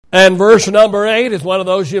And verse number 8 is one of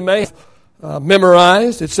those you may have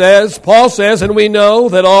memorized. It says, Paul says, and we know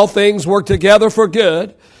that all things work together for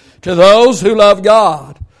good to those who love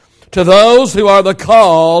God, to those who are the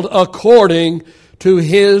called according to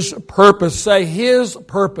His purpose. Say, His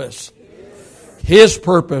purpose. His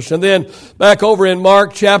purpose. And then back over in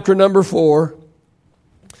Mark chapter number 4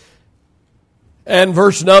 and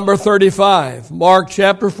verse number 35. Mark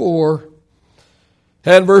chapter 4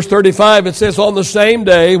 and verse 35, it says, on the same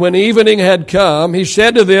day when evening had come, He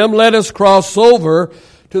said to them, let us cross over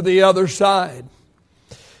to the other side.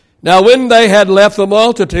 Now when they had left the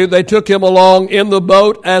multitude, they took Him along in the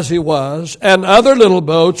boat as He was, and other little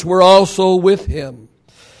boats were also with Him.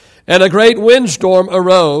 And a great windstorm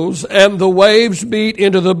arose, and the waves beat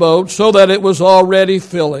into the boat, so that it was already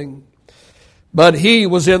filling. But He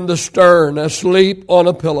was in the stern, asleep on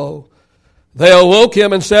a pillow. They awoke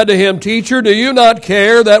Him and said to Him, Teacher, do you not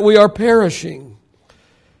care that we are perishing?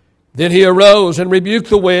 Then He arose and rebuked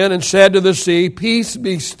the wind and said to the sea, Peace,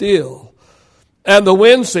 be still. And the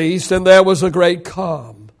wind ceased, and there was a great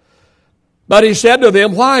calm. But He said to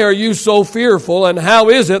them, Why are you so fearful, and how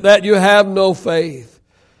is it that you have no faith?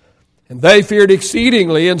 And they feared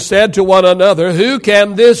exceedingly and said to one another, Who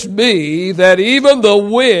can this be that even the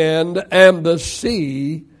wind and the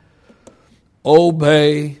sea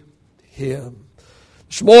obey Him?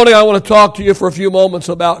 This morning I want to talk to you for a few moments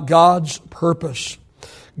about God's purpose.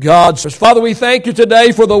 God's purpose. Father, we thank You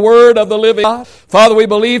today for the word of the living God. Father, we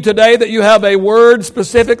believe today that You have a word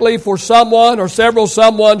specifically for someone or several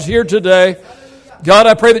someones here today. God,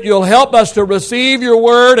 I pray that You'll help us to receive Your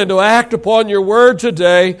word and to act upon Your word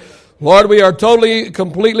today. Lord, we are totally,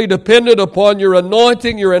 completely dependent upon Your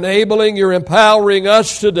anointing, Your enabling, Your empowering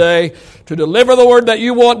us today to deliver the word that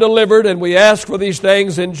You want delivered, and we ask for these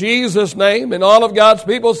things in Jesus' name. And all of God's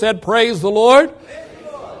people said, Praise the Lord.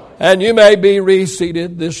 And you may be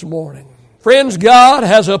reseated this morning. Friends, God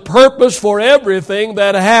has a purpose for everything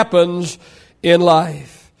that happens in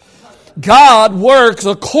life. God works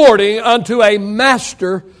according unto a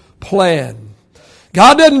master plan.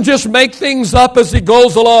 God doesn't just make things up as He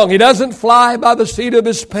goes along. He doesn't fly by the seat of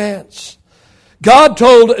His pants. God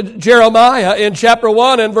told Jeremiah in chapter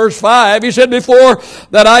 1 and verse 5, He said, Before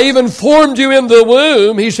that I even formed you in the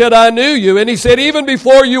womb, He said, I knew you. And He said, even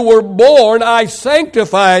before you were born, I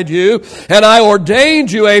sanctified you, and I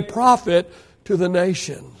ordained you a prophet to the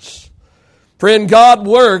nations. Friend, God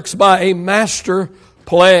works by a master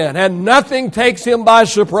plan, and nothing takes Him by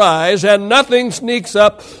surprise, and nothing sneaks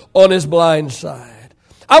up on His blind side.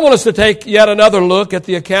 I want us to take yet another look at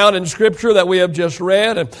the account in Scripture that we have just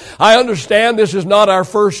read. And I understand this is not our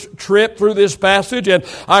first trip through this passage, and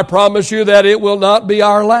I promise you that it will not be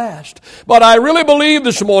our last. But I really believe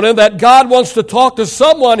this morning that God wants to talk to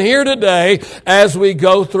someone here today as we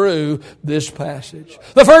go through this passage.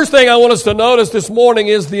 The first thing I want us to notice this morning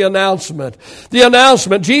is the announcement. The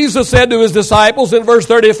announcement. Jesus said to His disciples in verse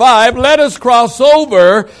 35, let us cross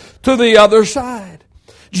over to the other side.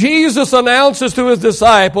 Jesus announces to His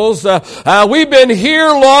disciples, we've been here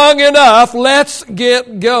long enough, let's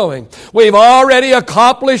get going. We've already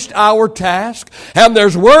accomplished our task, and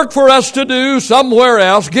there's work for us to do somewhere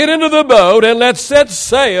else. Get into the boat and let's set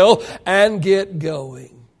sail and get going.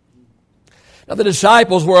 Now, the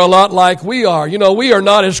disciples were a lot like we are. You know, we are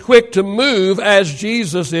not as quick to move as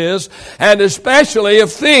Jesus is, and especially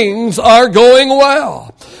if things are going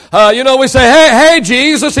well. We say, hey,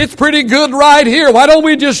 Jesus, it's pretty good right here. Why don't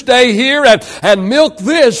we just stay here and milk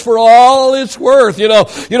this for all it's worth? You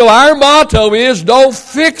know, our motto is, don't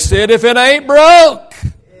fix it if it ain't broke.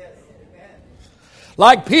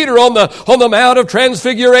 Like Peter on the Mount of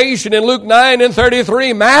Transfiguration in Luke 9 and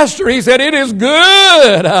 33, Master, he said, it is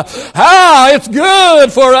good. It's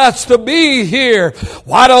good for us to be here.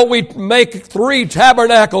 Why don't we make 3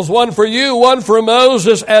 tabernacles, one for you, one for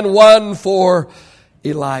Moses, and one for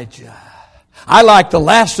Elijah? I like the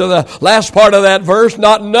last part of that verse,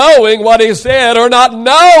 not knowing what he said or not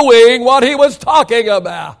knowing what he was talking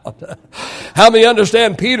about. How many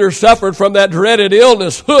understand Peter suffered from that dreaded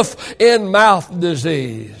illness, hoof-in-mouth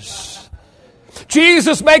disease?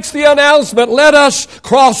 Jesus makes the announcement, let us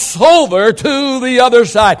cross over to the other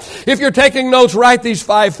side. If you're taking notes, write these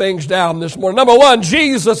 5 things down this morning. Number 1,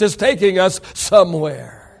 Jesus is taking us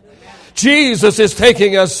somewhere. Jesus is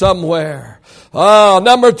taking us somewhere.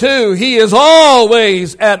 Number 2, He is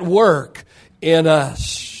always at work in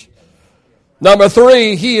us. Number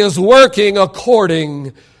 3, He is working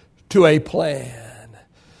according to a plan.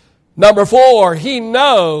 Number 4, He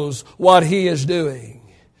knows what He is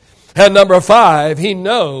doing. And number 5, He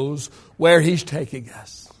knows where He's taking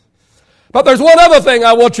us. But there's one other thing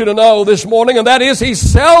I want you to know this morning, and that is He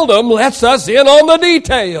seldom lets us in on the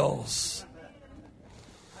details.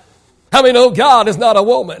 How many know God is not a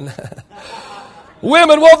woman?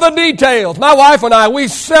 Women want the details. My wife and I, we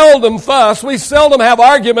seldom fuss. We seldom have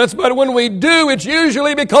arguments, but when we do, it's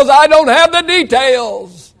usually because I don't have the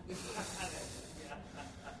details.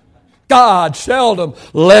 God seldom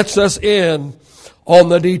lets us in on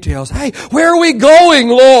the details. Hey, where are we going,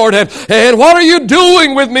 Lord? And what are you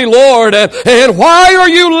doing with me, Lord? And why are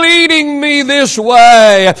you leading me this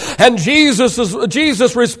way? And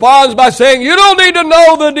Jesus responds by saying, you don't need to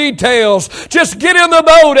know the details. Just get in the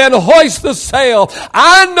boat and hoist the sail.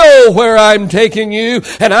 I know where I'm taking you,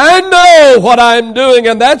 and I know what I'm doing,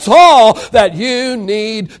 and that's all that you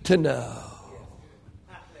need to know.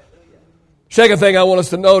 Second thing I want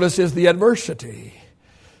us to notice is the adversity.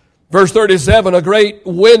 Verse 37, a great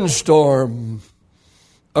windstorm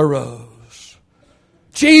arose.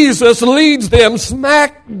 Jesus leads them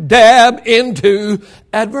smack dab into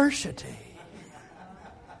adversity.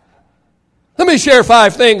 Let me share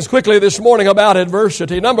 5 things quickly this morning about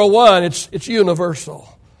adversity. Number 1, it's universal.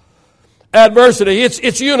 Adversity,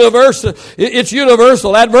 it's universal. It's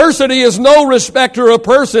universal. Adversity is no respecter of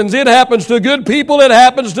persons. It happens to good people. It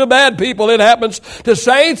happens to bad people. It happens to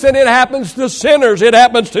saints and it happens to sinners. It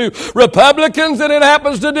happens to Republicans and it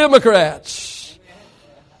happens to Democrats.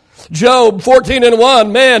 Job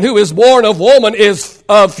 14:1, man who is born of woman is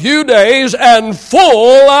a few days and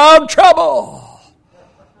full of trouble.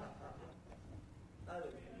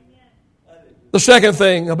 The second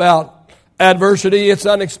thing about adversity, it's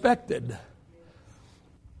unexpected.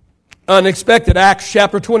 Unexpected. Acts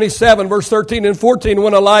chapter 27, verse 13 and 14,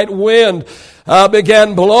 when a light wind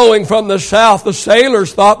began blowing from the south, the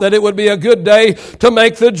sailors thought that it would be a good day to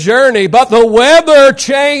make the journey. But the weather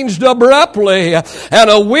changed abruptly, and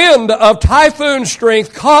a wind of typhoon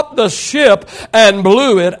strength caught the ship and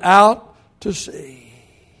blew it out to sea.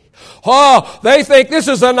 Oh, they think this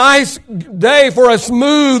is a nice day for a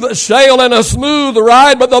smooth sail and a smooth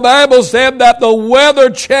ride, but the Bible said that the weather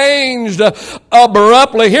changed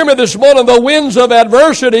abruptly. Hear me this morning, the winds of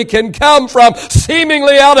adversity can come from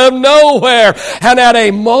seemingly out of nowhere and at a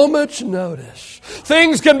moment's notice.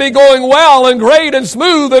 Things can be going well and great and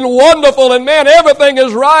smooth and wonderful, and man, everything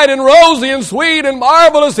is right and rosy and sweet and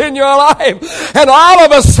marvelous in your life. And all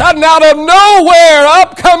of a sudden, out of nowhere,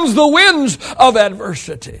 up comes the winds of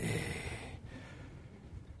adversity.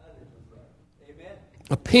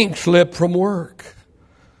 A pink slip from work.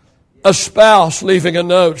 A spouse leaving a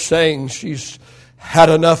note saying she's had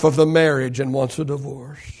enough of the marriage and wants a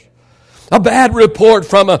divorce. A bad report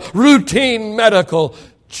from a routine medical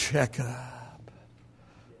checkup.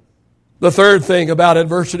 The third thing about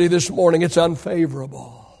adversity this morning, it's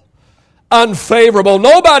unfavorable. Unfavorable.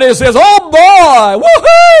 Nobody says, oh boy,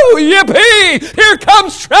 woohoo, yippee, here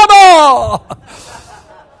comes trouble.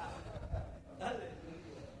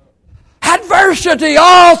 Adversity,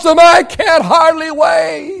 awesome, I can't hardly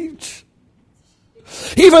wait.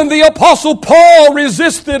 Even the Apostle Paul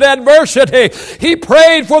resisted adversity. He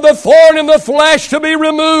prayed for the thorn in the flesh to be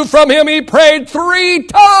removed from him. He prayed 3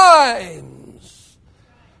 times.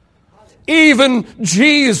 Even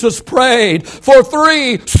Jesus prayed for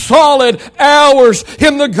 3 solid hours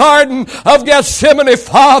in the Garden of Gethsemane.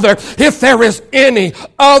 Father, if there is any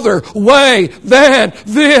other way than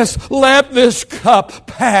this, let this cup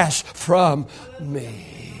pass from me.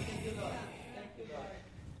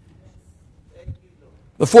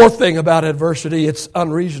 The fourth thing about adversity, it's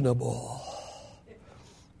unreasonable.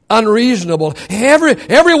 Unreasonable.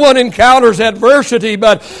 Everyone encounters adversity,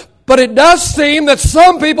 but it does seem that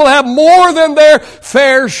some people have more than their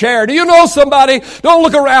fair share. Do you know somebody? Don't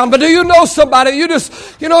look around, but do you know somebody? You just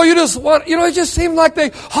want, it just seems like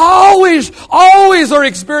they always are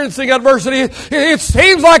experiencing adversity. It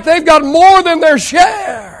seems like they've got more than their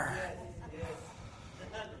share.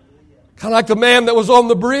 Kind of like the man that was on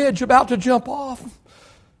the bridge about to jump off,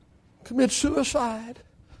 commit suicide.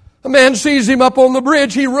 A man sees him up on the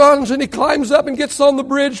bridge. He runs and he climbs up and gets on the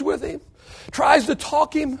bridge with him. Tries to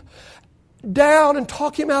talk him down and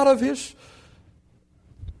talk him out of his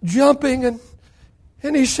jumping.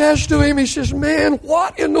 And he says to him, he says, man,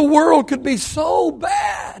 what in the world could be so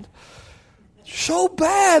bad? So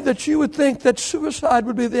bad that you would think that suicide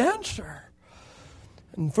would be the answer.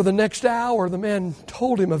 And for the next hour, the man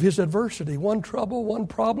told him of his adversity. One trouble, one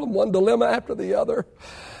problem, one dilemma after the other.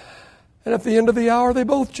 And at the end of the hour, they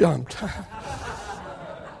both jumped.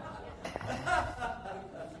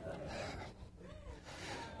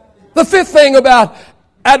 The fifth thing about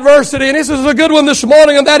adversity, and this is a good one this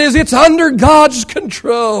morning, and that is it's under God's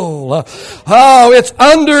control. Oh, it's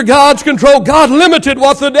under God's control. God limited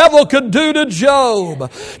what the devil could do to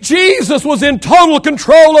Job. Jesus was in total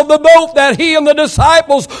control of the boat that he and the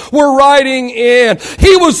disciples were riding in.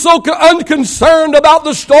 He was so unconcerned about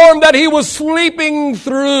the storm that he was sleeping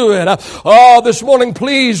through it. Oh, this morning,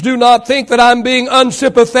 please do not think that I'm being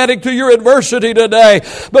unsympathetic to your adversity today,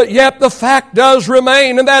 but yet the fact does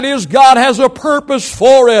remain, and that is God has a purpose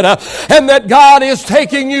for it, and that God is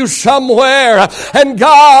taking you somewhere, and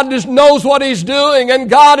God knows what He's doing, and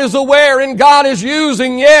God is aware, and God is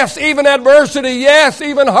using, yes, even adversity, yes,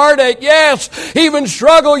 even heartache, yes, even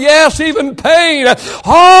struggle, yes, even pain.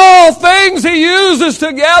 All things He uses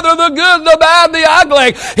together, the good, the bad, the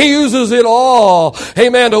ugly. He uses it all,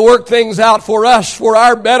 amen, to work things out for us, for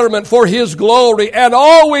our betterment, for His glory, and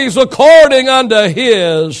always according unto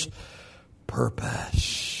His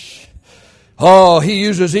purpose. Oh, He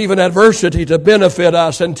uses even adversity to benefit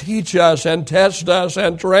us and teach us and test us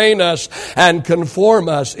and train us and conform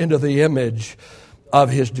us into the image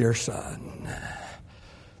of His dear Son.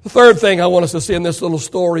 The third thing I want us to see in this little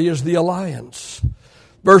story is the alliance.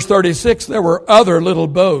 Verse 36, there were other little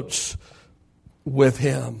boats with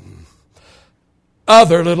Him.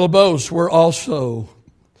 Other little boats were also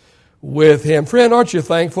with Him. Friend, aren't you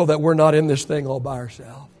thankful that we're not in this thing all by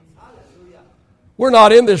ourselves? We're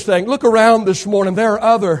not in this thing. Look around this morning. There are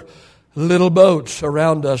other little boats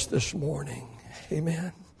around us this morning.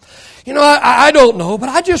 Amen. You know, I don't know, but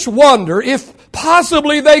I just wonder if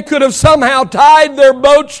possibly they could have somehow tied their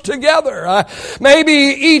boats together. Maybe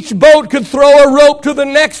each boat could throw a rope to the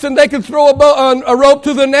next, and they could throw a rope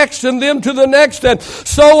to the next, and them to the next, and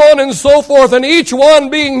so on and so forth, and each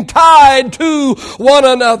one being tied to one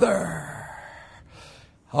another.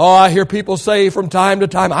 Oh, I hear people say from time to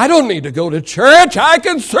time, I don't need to go to church. I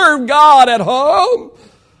can serve God at home.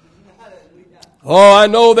 Oh, I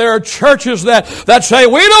know there are churches that say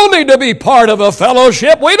we don't need to be part of a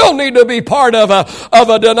fellowship. We don't need to be part of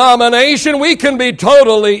a denomination. We can be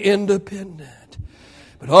totally independent.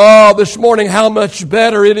 But oh, this morning, how much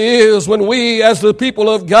better it is when we as the people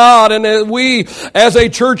of God and we as a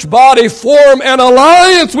church body form an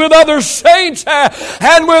alliance with other saints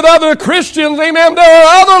and with other Christians. Amen. There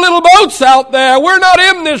are other little boats out there. We're not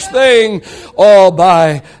in this thing all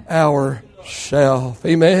by ourselves.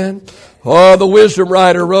 Amen. Oh, the wisdom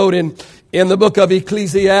writer wrote in the book of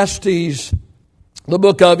Ecclesiastes,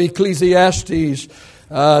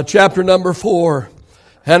 chapter number 4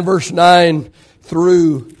 and verse 9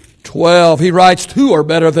 through 12. He writes, 2 are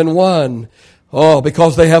better than 1. Oh,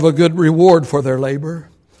 because they have a good reward for their labor.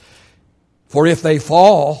 For if they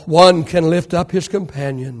fall, one can lift up his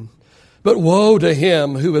companion. But woe to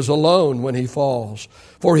him who is alone when he falls,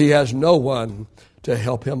 for he has no one to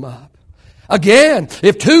help him up. Again,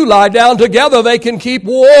 if 2 lie down together, they can keep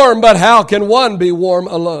warm, but how can one be warm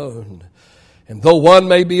alone? And though one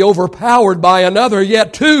may be overpowered by another,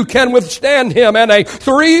 yet 2 can withstand him, and a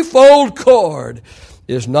threefold cord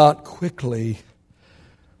is not quickly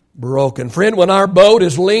broken. Friend, when our boat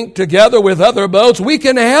is linked together with other boats, we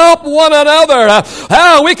can help one another.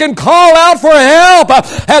 We can call out for help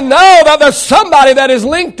and know that there's somebody that is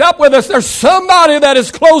linked up with us. There's somebody that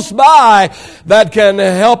is close by that can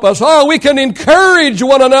help us. Oh, we can encourage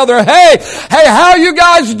one another. Hey, how are you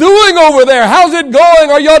guys doing over there? How's it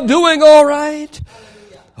going? Are y'all doing all right?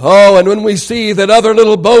 Oh, and when we see that other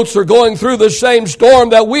little boats are going through the same storm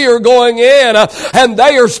that we are going in, and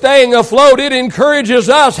they are staying afloat, it encourages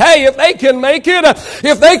us. Hey, if they can make it,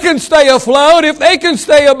 if they can stay afloat, if they can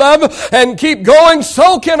stay above and keep going,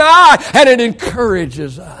 so can I. And it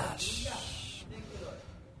encourages us.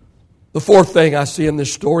 The fourth thing I see in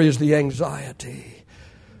this story is the anxiety.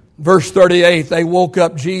 Verse 38, they woke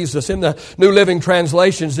up Jesus. In the New Living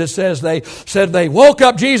Translations, it says they woke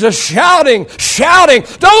up Jesus shouting,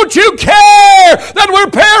 don't you care that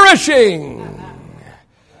we're perishing?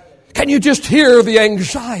 Can you just hear the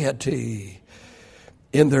anxiety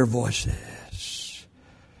in their voices?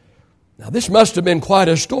 Now, this must have been quite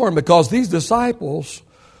a storm because these disciples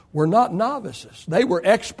were not novices. They were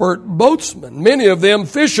expert boatsmen, many of them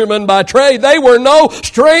fishermen by trade. They were no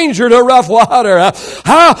stranger to rough water.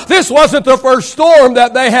 This wasn't the first storm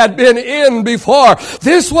that they had been in before.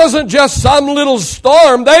 This wasn't just some little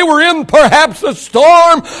storm. They were in perhaps the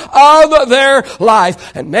storm of their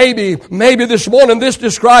life. And maybe this morning this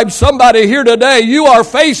describes somebody here today. You are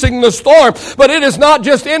facing the storm, but it is not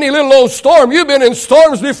just any little old storm. You've been in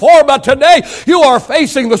storms before, but today you are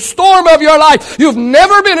facing the storm of your life. You've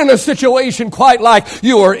never been in a situation quite like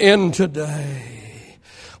you are in today.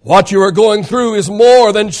 What you are going through is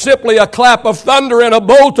more than simply a clap of thunder and a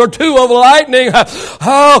bolt or two of lightning.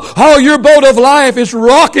 Your boat of life is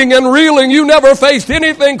rocking and reeling. You never faced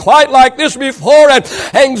anything quite like this before, and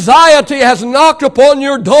anxiety has knocked upon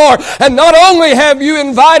your door. And not only have you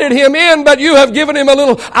invited him in, but you have given him a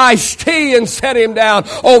little iced tea and set him down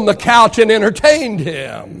on the couch and entertained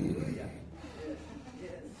him.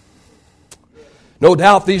 No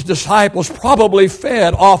doubt these disciples probably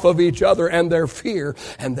fed off of each other and their fear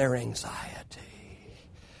and their anxiety.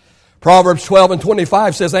 Proverbs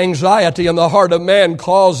 12:25 says, anxiety in the heart of man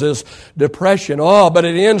causes depression. But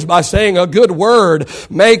it ends by saying a good word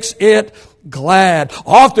makes it glad.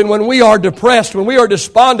 Often when we are depressed, when we are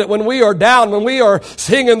despondent, when we are down, when we are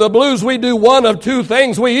singing the blues, we do one of two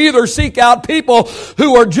things. We either seek out people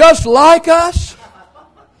who are just like us,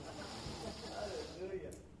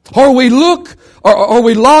 or we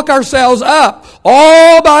lock ourselves up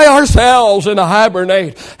all by ourselves and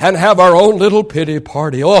hibernate and have our own little pity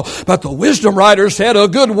party. But the wisdom writer said a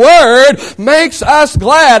good word makes us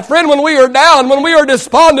glad. Friend, when we are down, when we are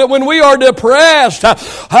despondent, when we are depressed,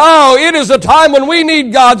 it is a time when we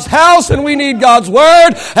need God's house and we need God's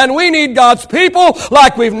word and we need God's people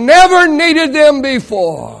like we've never needed them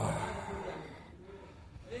before.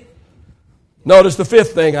 Notice the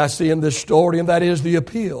fifth thing I see in this story, and that is the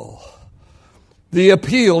appeal. The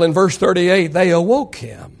appeal in verse 38, they awoke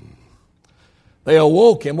him. They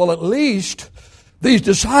awoke him. Well, at least these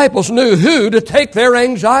disciples knew who to take their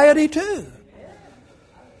anxiety to.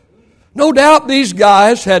 No doubt these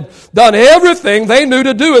guys had done everything they knew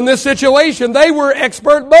to do in this situation. They were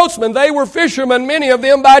expert boatsmen. They were fishermen, many of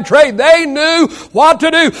them by trade. They knew what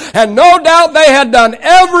to do. And no doubt they had done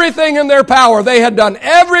everything in their power. They had done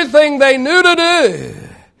everything they knew to do.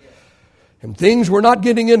 And things were not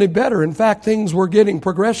getting any better. In fact, things were getting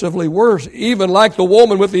progressively worse. Even like the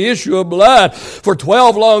woman with the issue of blood. For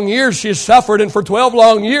 12 long years she suffered, and for 12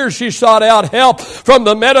 long years she sought out help from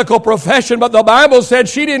the medical profession. But the Bible said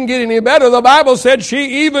she didn't get any better. The Bible said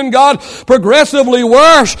she even got progressively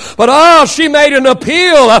worse. But she made an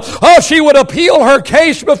appeal. She would appeal her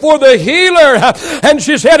case before the healer. And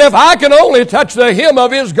she said, if I can only touch the hem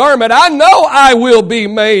of his garment, I know I will be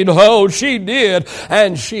made whole. She did,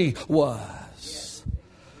 and she was.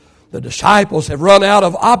 The disciples have run out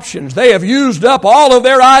of options. They have used up all of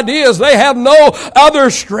their ideas. They have no other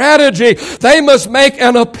strategy. They must make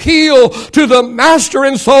an appeal to the Master,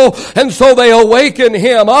 and so they awaken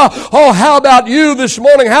him. How about you this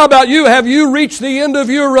morning? How about you? Have you reached the end of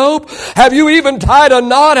your rope? Have you even tied a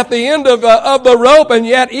knot at the end of the rope, and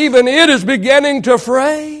yet even it is beginning to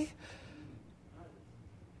fray?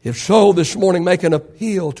 If so, this morning, make an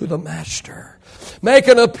appeal to the Master. Make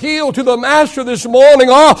an appeal to the Master this morning.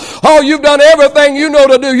 You've done everything you know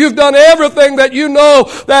to do. You've done everything that you know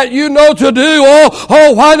to do.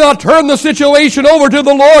 Why not turn the situation over to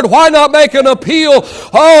the Lord? Why not make an appeal?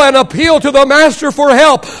 An appeal to the Master for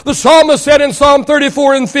help. The psalmist said in Psalm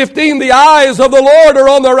 34:15, the eyes of the Lord are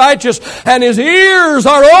on the righteous, and his ears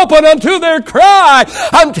are open unto their cry.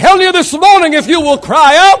 I'm telling you this morning, if you will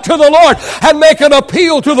cry out to the Lord and make an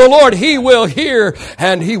appeal to the Lord, he will hear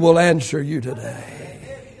and he will answer you today.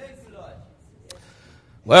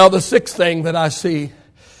 Well, the sixth thing that I see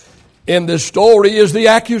in this story is the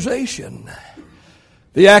accusation.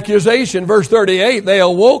 The accusation, verse 38, they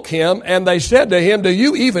awoke him and they said to him, do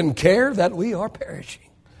you even care that we are perishing?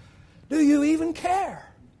 Do you even care?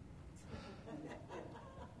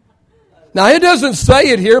 Now, it doesn't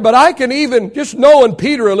say it here, but I can even, just knowing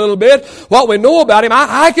Peter a little bit, what we know about him,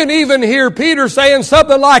 I can even hear Peter saying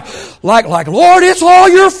something like, Lord, it's all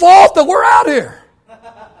your fault that we're out here.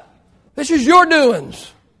 This is your doings.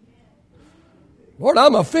 Lord,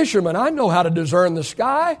 I'm a fisherman. I know how to discern the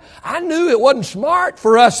sky. I knew it wasn't smart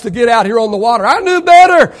for us to get out here on the water. I knew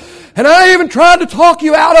better. And I even tried to talk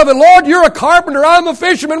you out of it. Lord, you're a carpenter. I'm a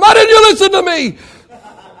fisherman. Why didn't you listen to me?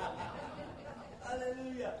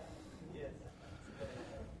 Hallelujah.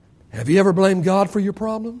 Have you ever blamed God for your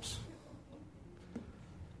problems?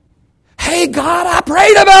 Hey, God, I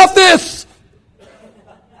prayed about this.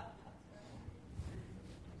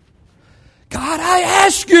 God, I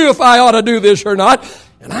asked you if I ought to do this or not,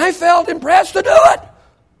 and I felt impressed to do it.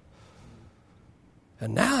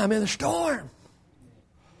 And now I'm in a storm.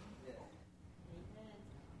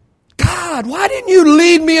 God, why didn't you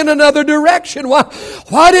lead me in another direction?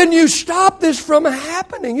 Why didn't you stop this from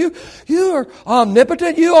happening? You are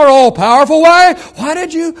omnipotent. You are all-powerful. Why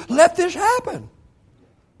did you let this happen?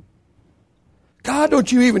 God,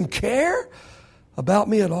 don't you even care about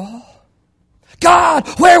me at all? God,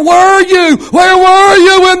 where were you? Where were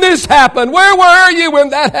you when this happened? Where were you when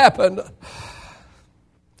that happened?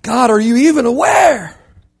 God, are you even aware?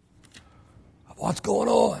 What's going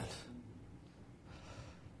on?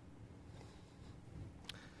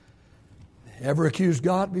 Ever accused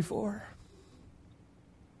God before?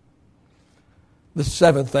 The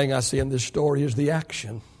seventh thing I see in this story is the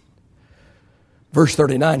action. Verse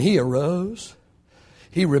 39, he arose,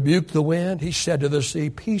 he rebuked the wind, he said to the sea,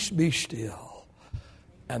 peace be still.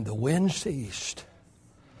 And the wind ceased,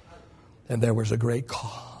 and there was a great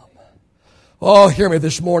calm. Oh, hear me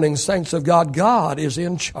this morning, saints of God. God is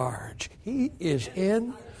in charge. He is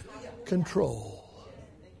in control.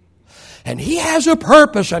 And He has a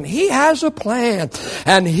purpose, and He has a plan,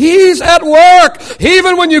 and He's at work.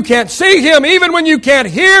 Even when you can't see Him, even when you can't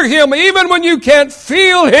hear Him, even when you can't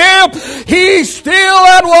feel Him, He's still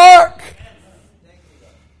at work.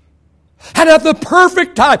 And at the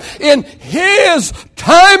perfect time, in His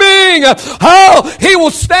timing, He will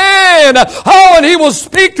stand, and He will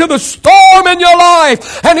speak to the storm in your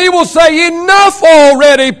life, and He will say, enough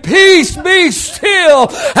already, peace be still,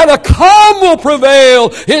 and a calm will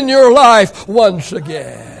prevail in your life once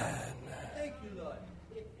again.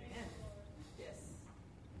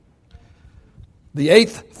 The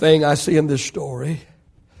eighth thing I see in this story,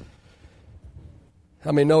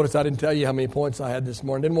 notice I didn't tell you how many points I had this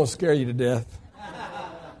morning. Didn't want to scare you to death.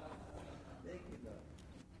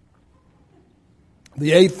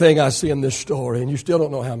 The eighth thing I see in this story, and you still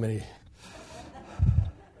don't know how many.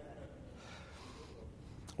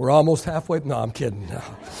 We're almost halfway. No, I'm kidding. No.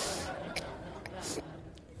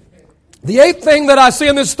 The eighth thing that I see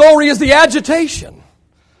in this story is the agitation.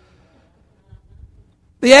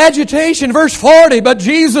 The agitation, verse 40, but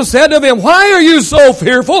Jesus said to them, why are you so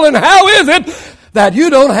fearful, and how is it that you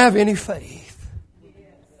don't have any faith?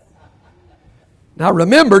 Now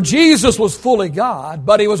remember, Jesus was fully God,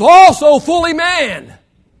 but He was also fully man.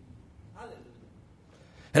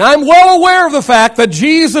 And I'm well aware of the fact that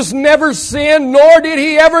Jesus never sinned, nor did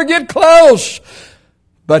He ever get close.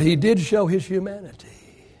 But He did show His humanity.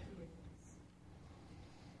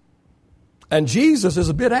 And Jesus is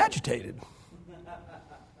a bit agitated.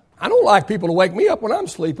 I don't like people to wake me up when I'm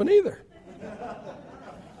sleeping either.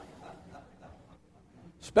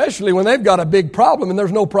 Especially when they've got a big problem and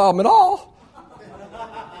there's no problem at all.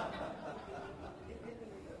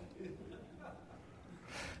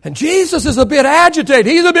 And Jesus is a bit agitated.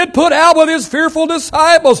 He's a bit put out with His fearful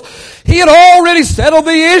disciples. He had already settled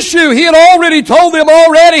the issue. He had already told them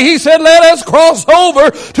already. He said, let us cross over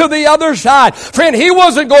to the other side. Friend, He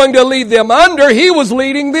wasn't going to lead them under. He was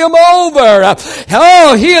leading them over.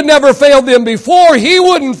 Oh, He had never failed them before. He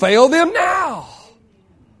wouldn't fail them now.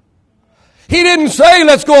 He didn't say,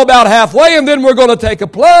 let's go about halfway and then we're going to take a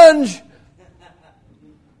plunge.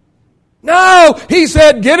 No, He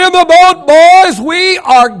said, get in the boat, boys. We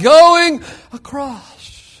are going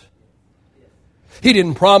across. He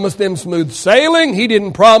didn't promise them smooth sailing. He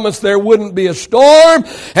didn't promise there wouldn't be a storm.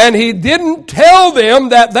 And He didn't tell them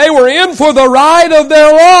that they were in for the ride of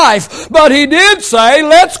their life. But He did say,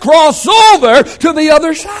 let's cross over to the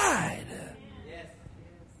other side.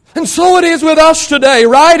 And so it is with us today.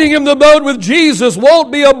 Riding in the boat with Jesus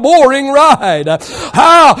won't be a boring ride.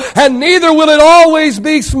 And neither will it always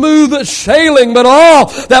be smooth sailing. But all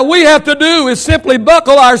that we have to do is simply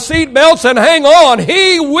buckle our seatbelts and hang on.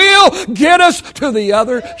 He will get us to the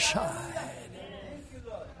other side.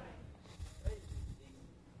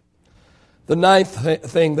 The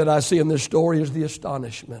ninth thing that I see in this story is the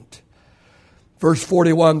astonishment. Verse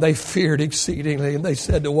 41, they feared exceedingly, and they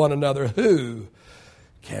said to one another, who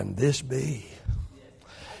can this be?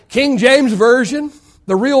 King James Version,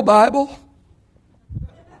 the real Bible.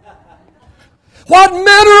 What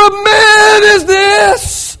manner of man is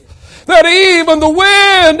this, that even the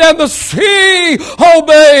wind and the sea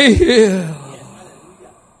obey Him?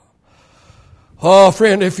 Oh,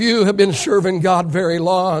 friend, if you have been serving God very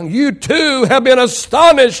long, you too have been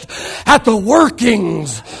astonished at the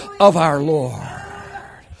workings of our Lord.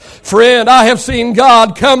 Friend, I have seen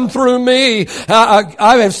God come through me.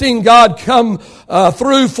 I have seen God come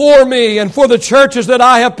through for me and for the churches that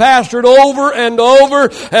I have pastored over and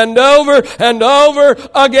over and over and over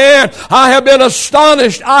again. I have been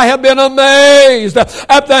astonished. I have been amazed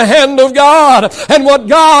at the hand of God and what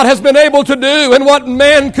God has been able to do and what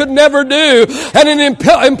man could never do. And in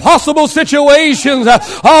impossible situations,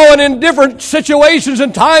 and in different situations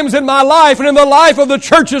and times in my life and in the life of the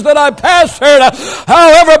churches that I pastored,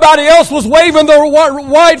 everybody else was waving the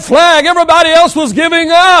white flag. Everybody else was giving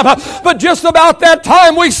up. But just about that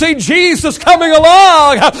time we see Jesus coming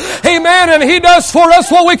along. Amen. And He does for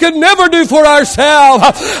us what we could never do for ourselves.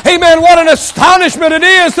 Amen. What an astonishment it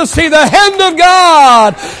is to see the hand of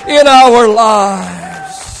God in our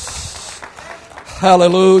lives.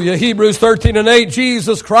 Hallelujah. Hebrews 13:8,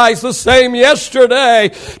 Jesus Christ the same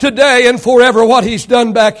yesterday, today, and forever. What He's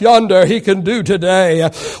done back yonder, He can do today.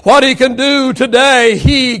 What He can do today,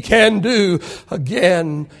 He can do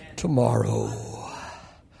again tomorrow.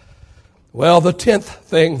 Well, the 10th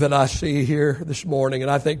thing that I see here this morning,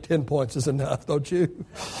 and I think 10 points is enough, don't you?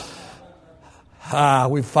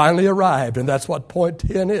 We've finally arrived, and that's what point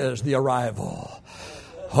 10 is, the arrival.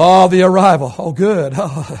 Oh, the arrival. Oh, good.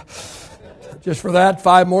 Oh, just for that,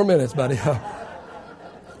 5 more minutes, buddy.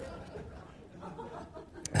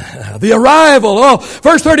 The arrival. Oh,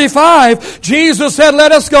 verse 35, Jesus said,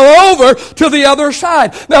 let us go over to the other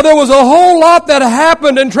side. Now, there was a whole lot that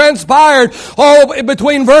happened and transpired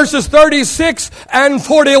between verses 36 and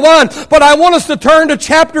 41. But I want us to turn to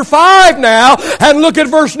chapter 5 now and look at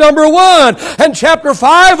verse number 1. And chapter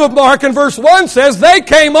 5 of Mark and verse 1 says, they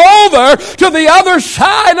came over to the other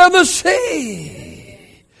side of the sea.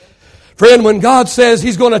 Friend, when God says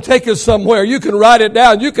He's going to take us somewhere, you can write it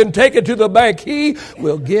down. You can take it to the bank. He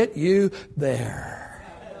will get you there.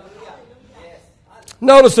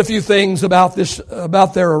 Notice a few things about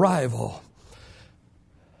their arrival.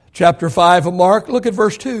 Chapter 5 of Mark, look at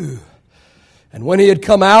verse 2. And when He had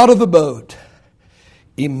come out of the boat,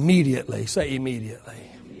 immediately, say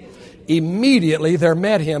immediately. Immediately there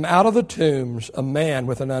met Him out of the tombs a man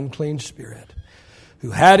with an unclean spirit,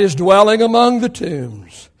 who had his dwelling among the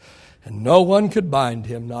tombs. And no one could bind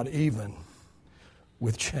him, not even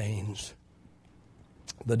with chains.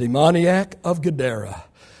 The demoniac of Gadara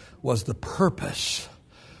was the purpose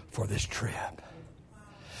for this trip.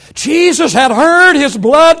 Jesus had heard his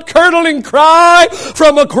blood-curdling cry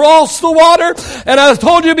from across the water. And I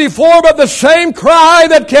told you before, but the same cry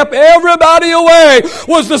that kept everybody away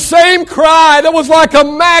was the same cry that was like a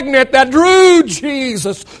magnet that drew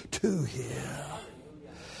Jesus to him.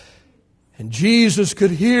 And Jesus could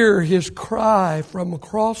hear his cry from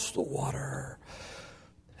across the water.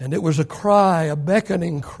 And it was a cry, a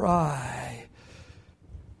beckoning cry.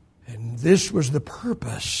 And this was the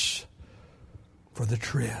purpose for the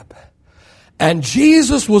trip. And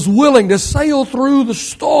Jesus was willing to sail through the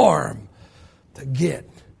storm to get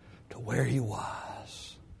to where He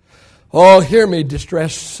was. Oh, hear me,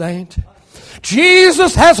 distressed saint.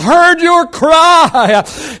 Jesus has heard your cry.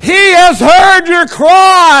 He has heard your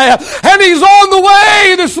cry. And He's on the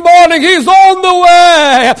way this morning. He's on the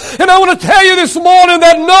way. And I want to tell you this morning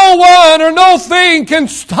that no one or no thing can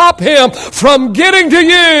stop Him from getting to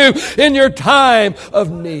you in your time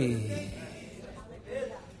of need.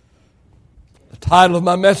 The title of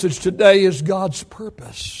my message today is God's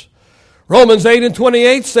Purpose. Romans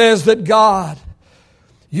 8:28 says that God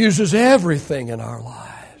uses everything in our lives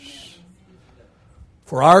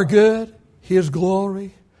for our good, His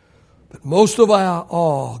glory. But most of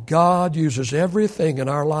all, God uses everything in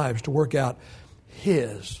our lives to work out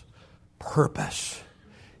His purpose.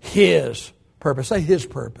 His purpose. Say His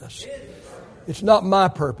purpose. It's not my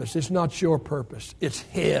purpose. It's not your purpose. It's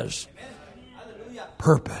His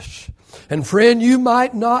purpose. And friend, you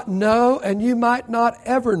might not know, and you might not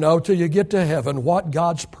ever know till you get to heaven what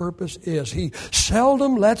God's purpose is. He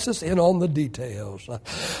seldom lets us in on the details.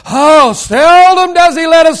 Oh, seldom does He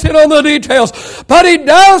let us in on the details. But He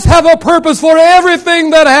does have a purpose for everything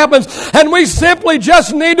that happens. And we simply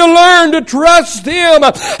just need to learn to trust Him.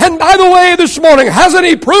 And by the way, this morning, hasn't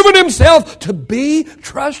He proven Himself to be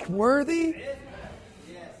trustworthy?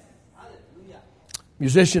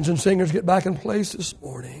 Musicians and singers, get back in place this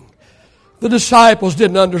morning. The disciples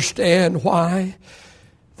didn't understand why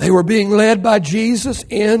they were being led by Jesus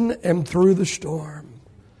in and through the storm.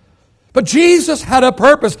 But Jesus had a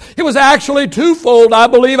purpose. It was actually twofold, I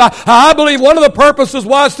believe. I believe one of the purposes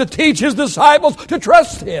was to teach His disciples to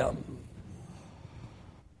trust Him.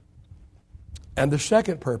 And the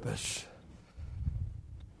second purpose,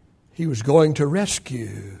 He was going to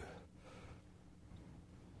rescue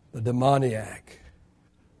the demoniac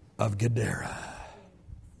of Gadara.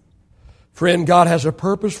 Friend, God has a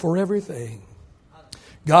purpose for everything.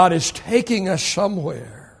 God is taking us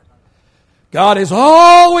somewhere. God is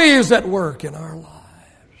always at work in our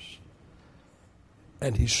lives.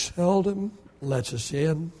 And He seldom lets us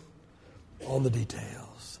in on the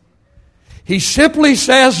details. He simply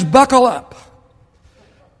says, buckle up.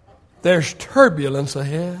 There's turbulence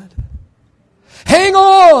ahead. Hang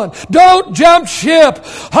on. Don't jump ship.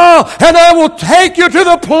 Oh, and I will take you to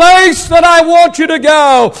the place that I want you to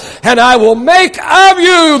go. And I will make of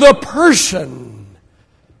you the person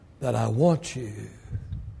that I want you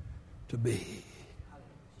to be.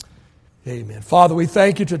 Amen. Father, we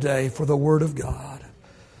thank You today for the Word of God.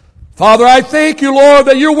 Father, I thank You, Lord,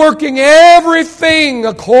 that You're working everything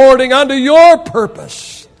according unto Your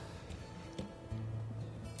purpose.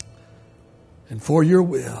 and for your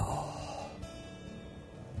will.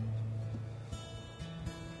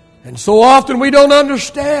 And so often we don't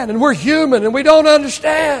understand, and we're human and we don't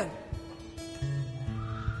understand.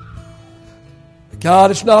 But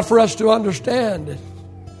God, it's not for us to understand.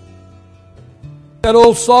 That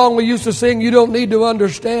old song we used to sing, you don't need to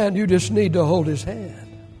understand, you just need to hold His hand.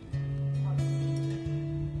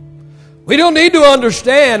 We don't need to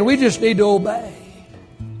understand, we just need to obey.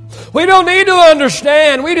 We don't need to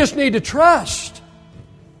understand, we just need to trust.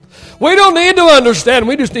 We don't need to understand,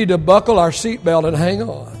 we just need to buckle our seatbelt and hang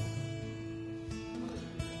on.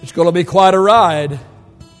 It's going to be quite a ride,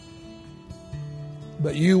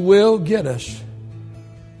 but you will get us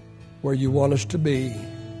where you want us to be,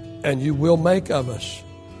 and you will make of us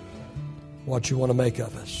what you want to make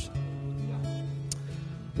of us.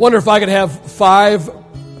 Wonder if I could have 5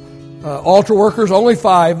 altar workers, only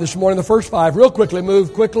 5 this morning, the first 5, real quickly,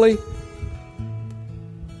 move quickly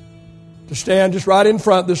to stand just right in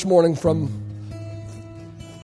front this morning from